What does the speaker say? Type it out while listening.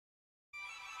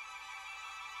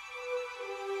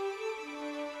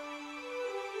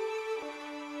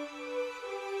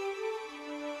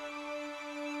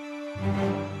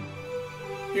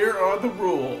Here are the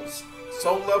rules.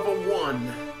 So level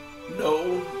 1,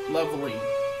 no leveling.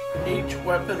 Each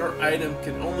weapon or item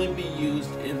can only be used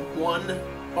in one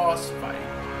boss fight.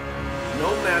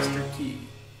 No master key.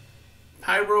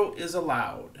 Pyro is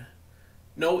allowed.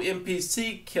 No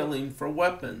NPC killing for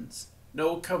weapons.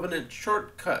 No covenant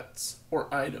shortcuts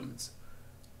or items.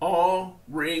 All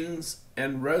rings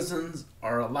and resins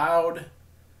are allowed.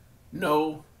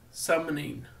 No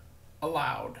summoning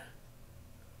allowed.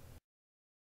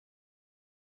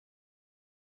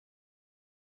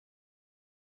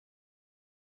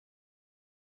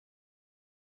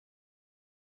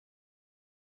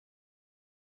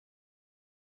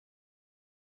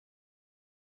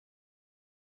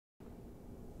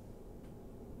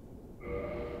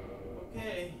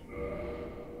 Okay,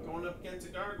 going up against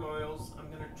the Gargoyles,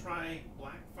 I'm going to try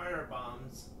black fire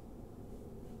bombs.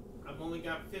 I've only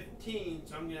got 15,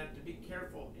 so I'm going to have to be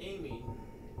careful aiming.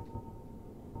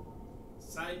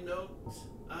 Side note,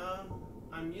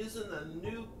 I'm using the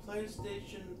new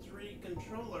PlayStation 3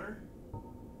 controller,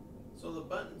 so the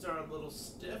buttons are a little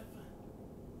stiff,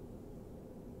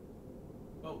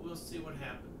 but we'll see what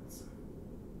happens.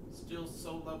 Still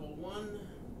soul level 1.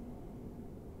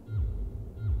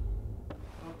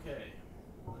 Okay,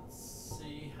 let's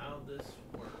see how this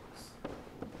works.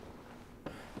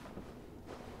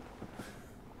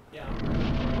 Yeah, I'm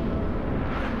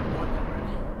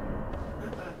already.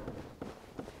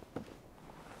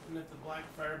 And if the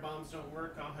black fire bombs don't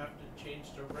work, I'll have to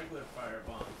change to regular fire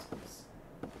bombs, because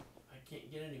I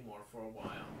can't get any more for a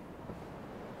while.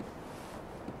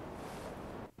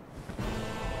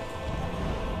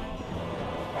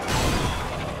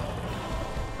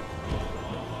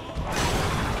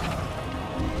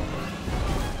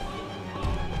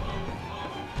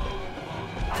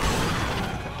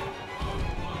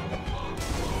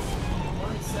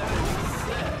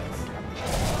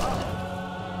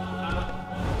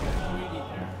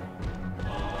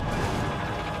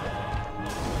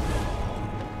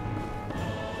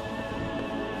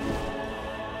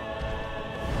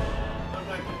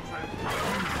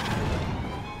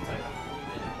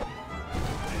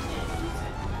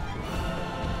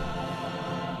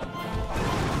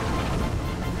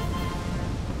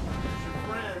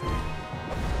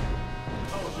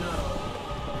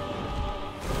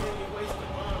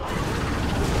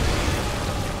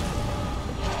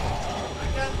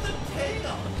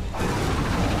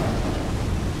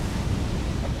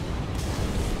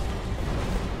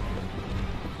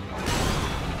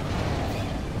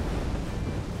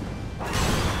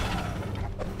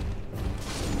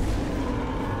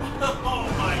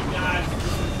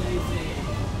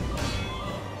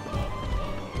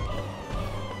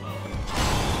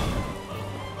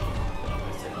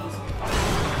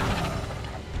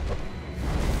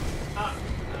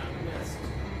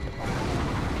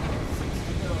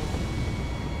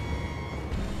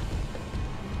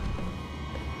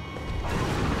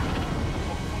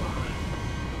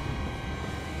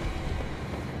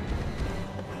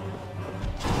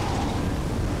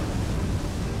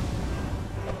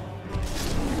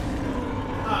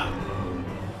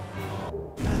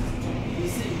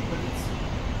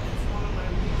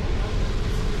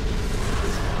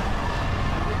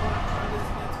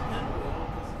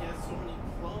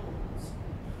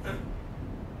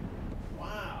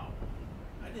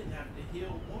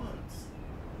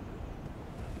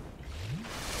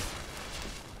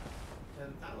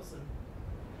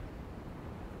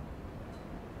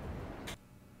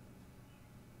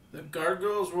 The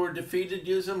Gargoyles were defeated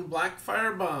using black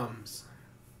fire bombs.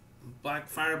 Black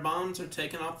fire bombs are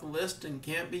taken off the list and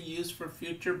can't be used for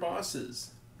future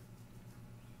bosses.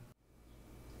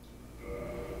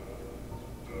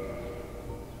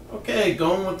 Okay,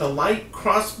 going with the light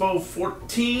crossbow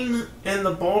 14 and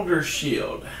the boulder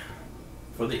shield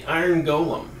for the iron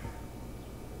golem.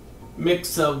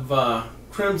 Mix of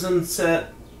crimson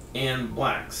set and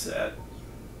black set.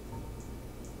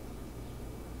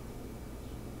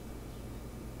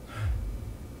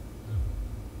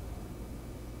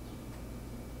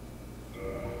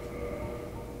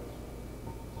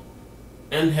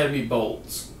 And heavy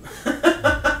bolts.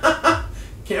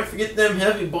 Can't forget them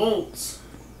heavy bolts.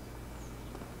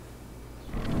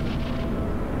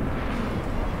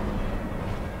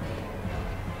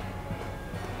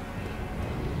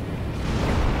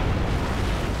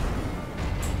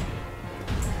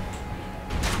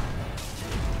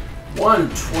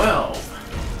 $112.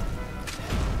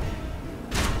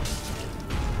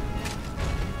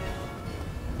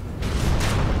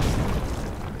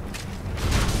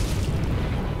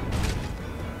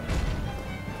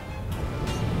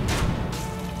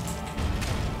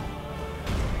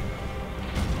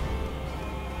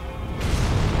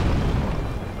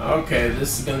 Okay,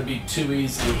 this is gonna be too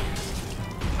easy.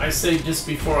 I say just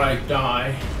before I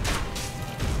die.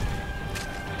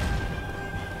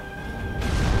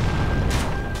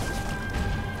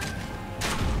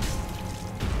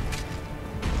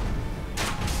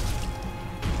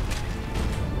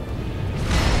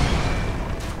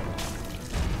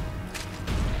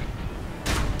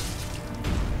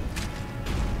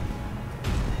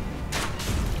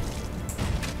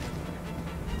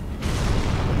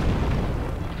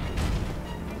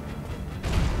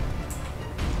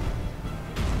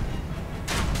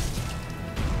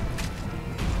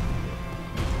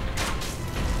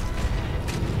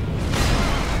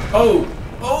 Oh!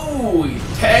 Oh! He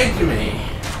tagged me!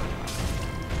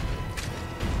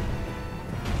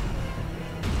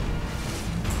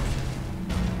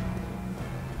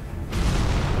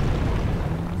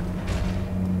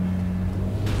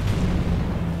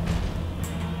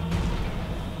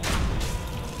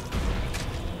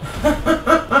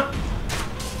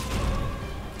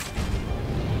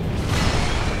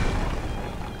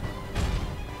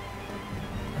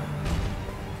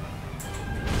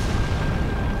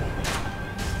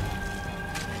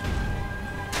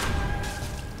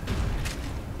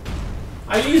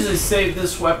 I usually save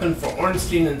this weapon for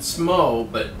Ornstein and Smo,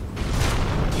 but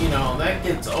you know, that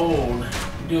gets old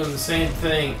doing the same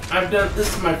thing.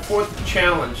 This is my fourth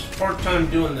time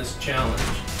doing this challenge.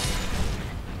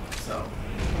 So,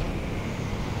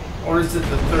 or is it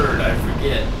the third? I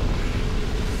forget.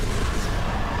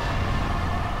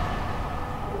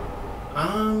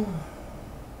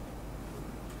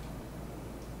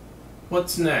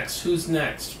 What's next? Who's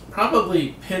next?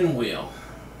 Probably Pinwheel.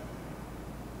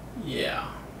 Yeah.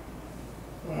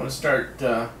 I want to start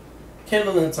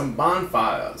kindling some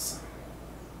bonfires.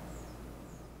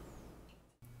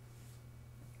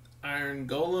 Iron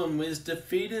Golem is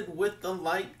defeated with the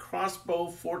light crossbow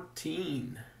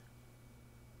 14.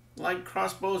 Light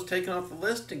crossbow is taken off the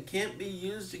list and can't be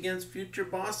used against future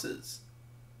bosses.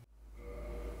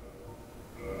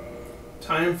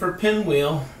 Time for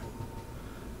Pinwheel.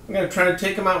 I'm going to try to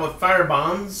take him out with fire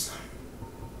bombs.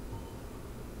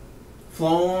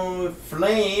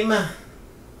 Flame,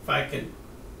 if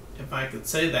I could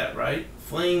say that right.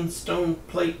 Flame stone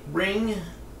plate ring.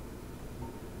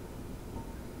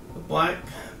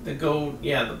 The gold,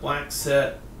 yeah, the black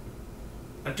set.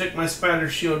 I took my spider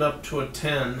shield up to a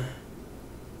 10.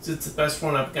 It's the best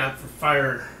one I've got for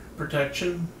fire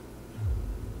protection.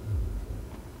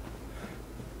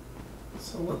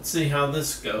 So let's see how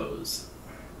this goes.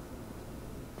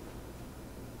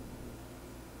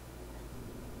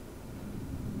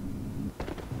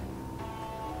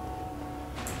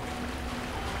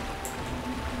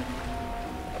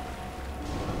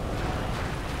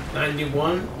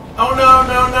 $91. Oh no,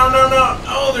 no, no, no, no!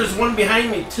 Oh, there's one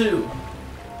behind me too.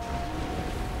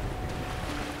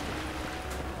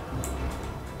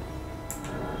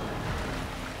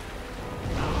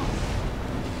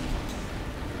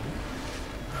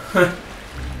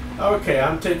 Okay,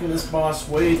 I'm taking this boss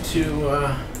way too.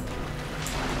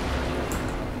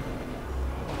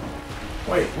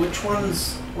 Wait, which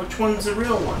one's the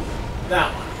real one?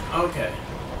 That one. Okay.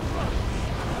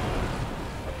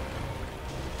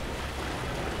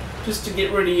 Just to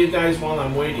get rid of you guys while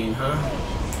I'm waiting, huh?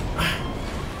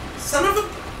 Son of a...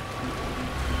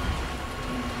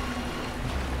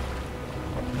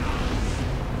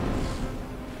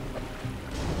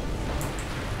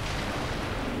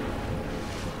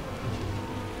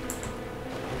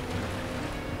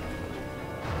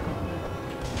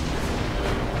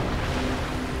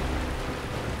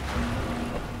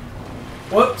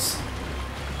 Whoops.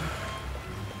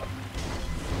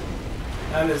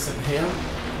 That isn't him.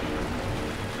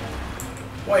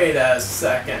 Wait a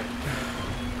second.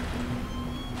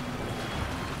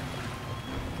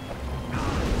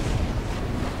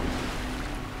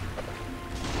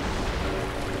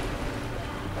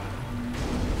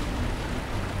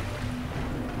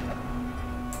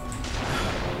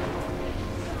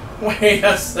 Wait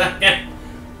a second.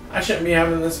 I shouldn't be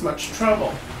having this much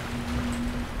trouble.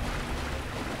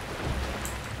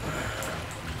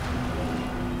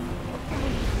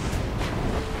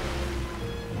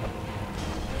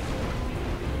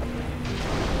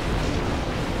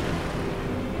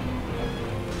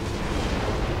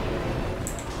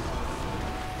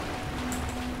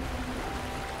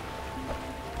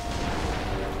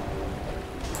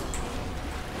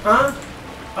 Huh?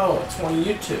 Oh, it's one of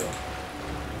you two.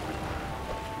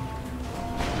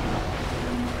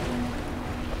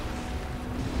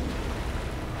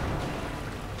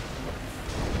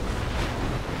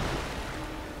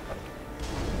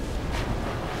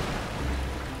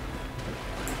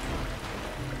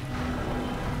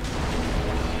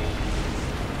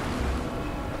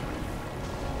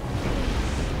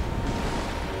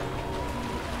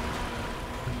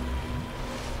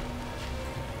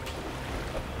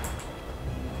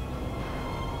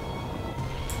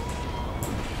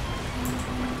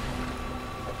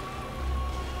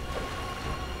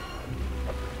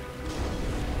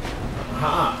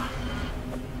 Aha.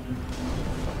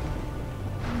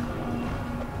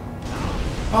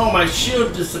 Oh, my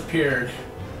shield disappeared.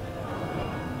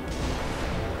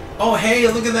 Oh, hey,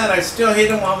 look at that. I still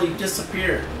hit him while he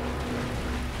disappeared.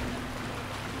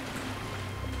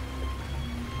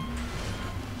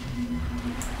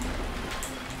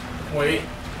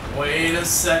 Wait a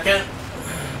second.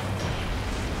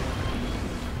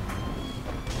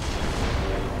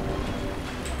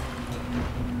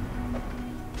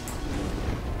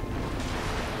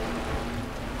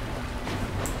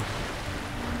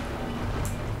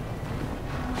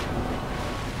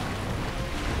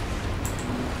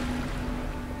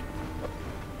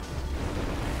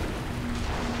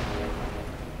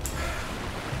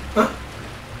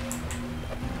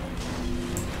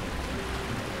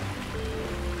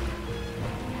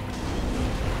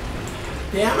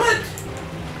 Damn it!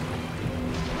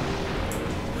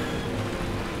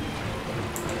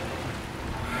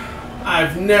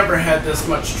 I've never had this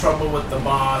much trouble with the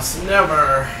boss.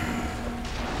 Never.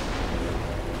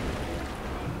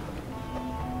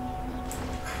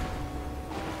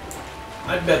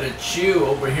 I bet it's you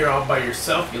over here all by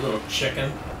yourself, you little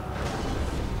chicken.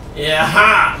 Yeah,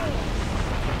 ha!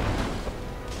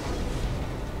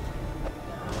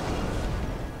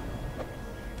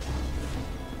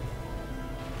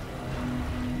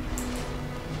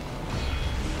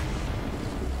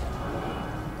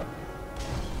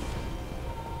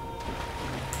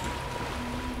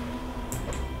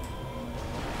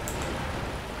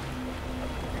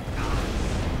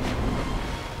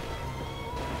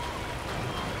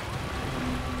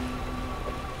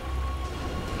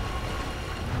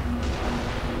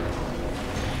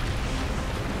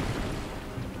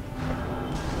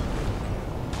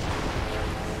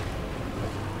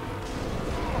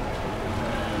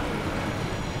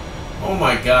 Oh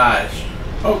my gosh.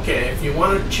 Okay, if you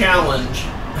want to challenge,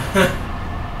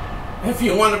 if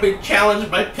you want to be challenged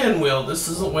by Pinwheel, this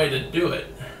is the way to do it.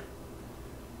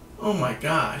 Oh my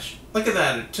gosh. Look at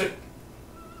that. It took...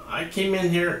 I came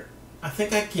in here... I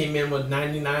think I came in with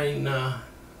 99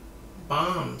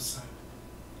 bombs.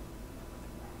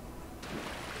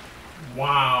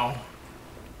 Wow.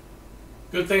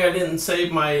 Good thing I didn't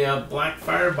save my black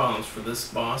fire bombs for this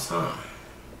boss, huh?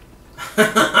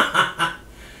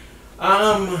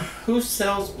 Who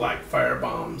sells black fire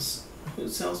bombs? Who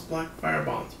sells black fire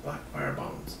bombs? Black fire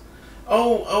bombs.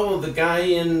 Oh, the guy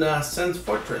in Sen's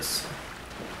Fortress.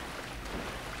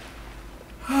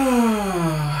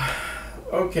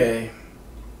 Okay.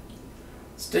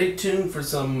 Stay tuned for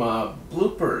some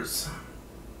bloopers.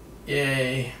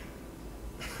 Yay.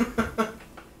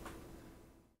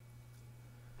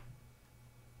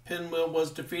 Pinwheel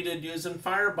was defeated using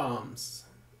fire bombs.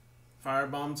 Fire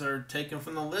bombs are taken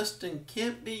from the list and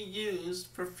can't be used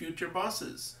for future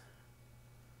bosses.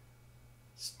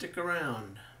 Stick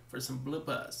around for some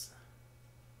bloopers.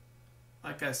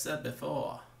 Like I said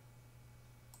before.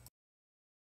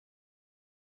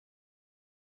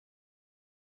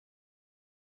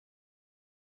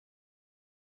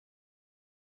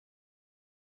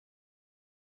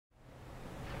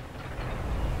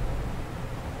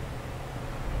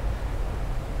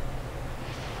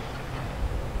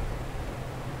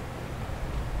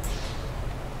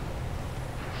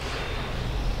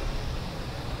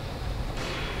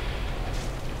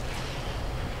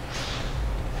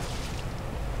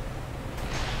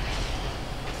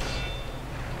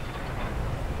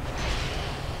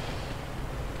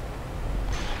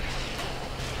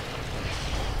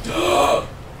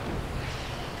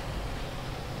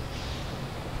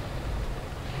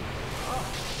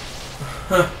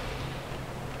 Huh.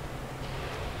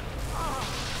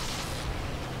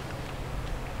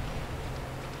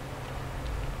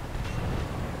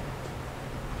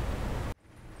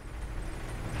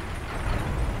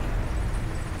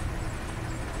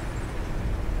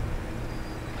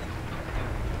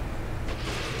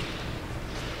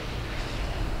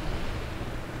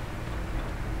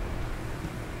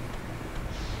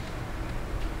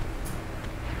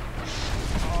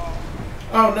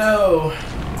 Oh no!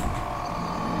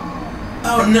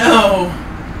 Oh no!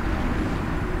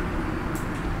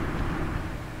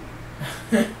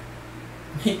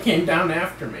 He came down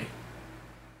after me.